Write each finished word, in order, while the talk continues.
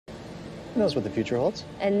Who knows what the future holds?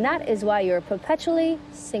 And that is why you're perpetually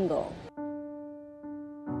single.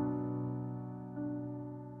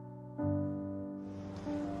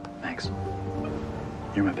 Thanks.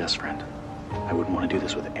 You're my best friend. I wouldn't want to do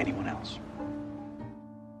this with anyone else.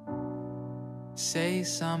 Say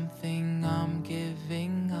something, I'm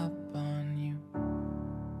giving up on you.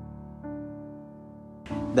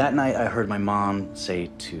 That night, I heard my mom say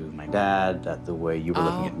to my dad that the way you were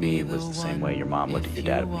looking at me was the same way your mom looked at your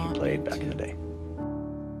dad when you played back in the day.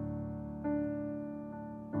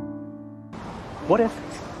 What if,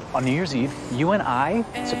 on New Year's Eve, you and I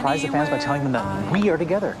surprise the fans by telling them that we are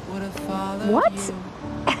together? What?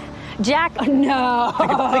 Jack, no.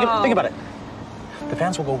 Think about it. The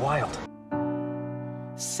fans will go wild.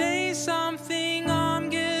 Say something, I'm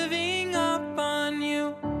giving up on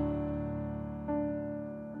you.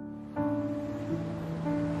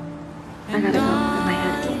 I gotta go in my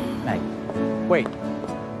head again. Maggie, wait.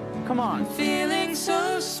 Come on. I'm feeling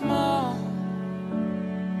so small.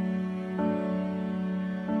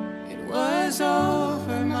 It was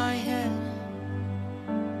over my head.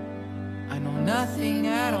 I know nothing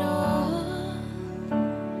at all.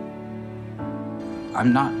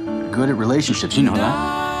 I'm not good at relationships, you know that.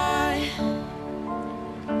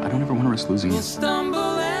 I don't ever want to risk losing you. Stumble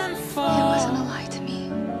and fall. It wasn't a lie to me.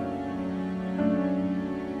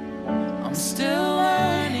 I'm still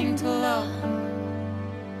learning to love.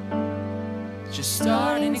 Just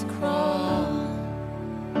starting to crawl.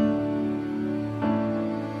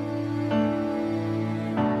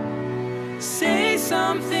 Say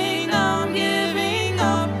something, I'm giving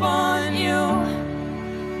up on you.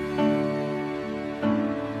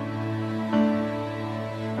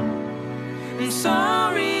 I'm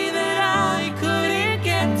sorry that I couldn't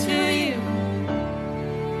get to you.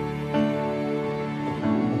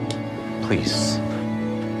 Please.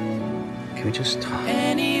 Can we just talk?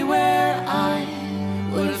 Anywhere I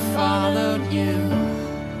would have followed you.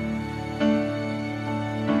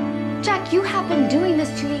 Jack, you have been doing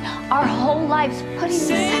this to me our whole lives, putting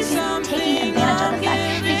me second, taking advantage of the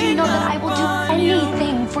fact that you know that I will do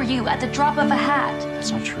anything for you at the drop of a hat.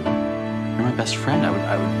 That's not true. You're my best friend.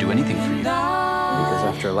 I would do anything for you. Because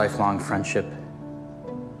after a lifelong friendship,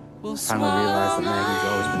 I finally realized that Maggie's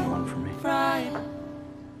always been the one for me.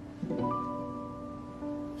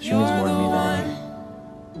 She means more to me than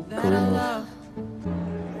any career move.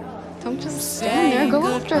 Don't just stand there, go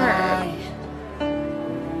after her.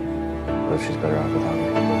 What if she's better off without me?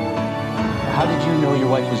 How did you know your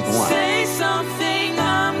wife was the one? Say something,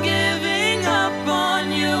 I'm giving up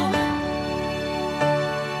on you.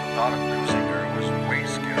 Thought of losing her was way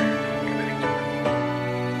scarier than committing to her.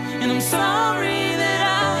 And I'm sorry that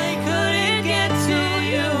I couldn't get to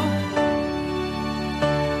you.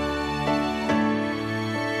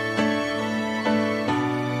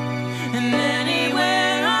 And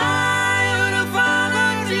anywhere I would have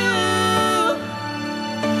followed you.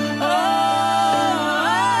 Oh,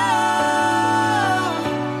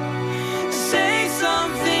 say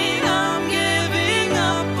something, I'm giving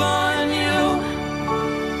up on you.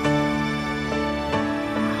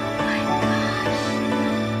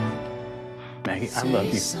 Maggie, I love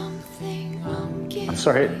you. Something I'm I'm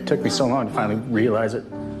sorry it took me so long to finally realize it.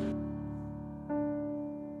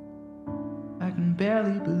 I can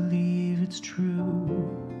barely believe it's true.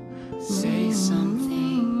 Say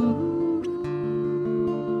something,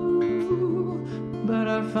 but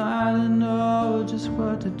I finally know just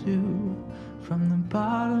what to do. From the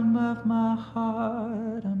bottom of my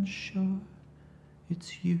heart, I'm sure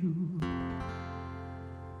it's you.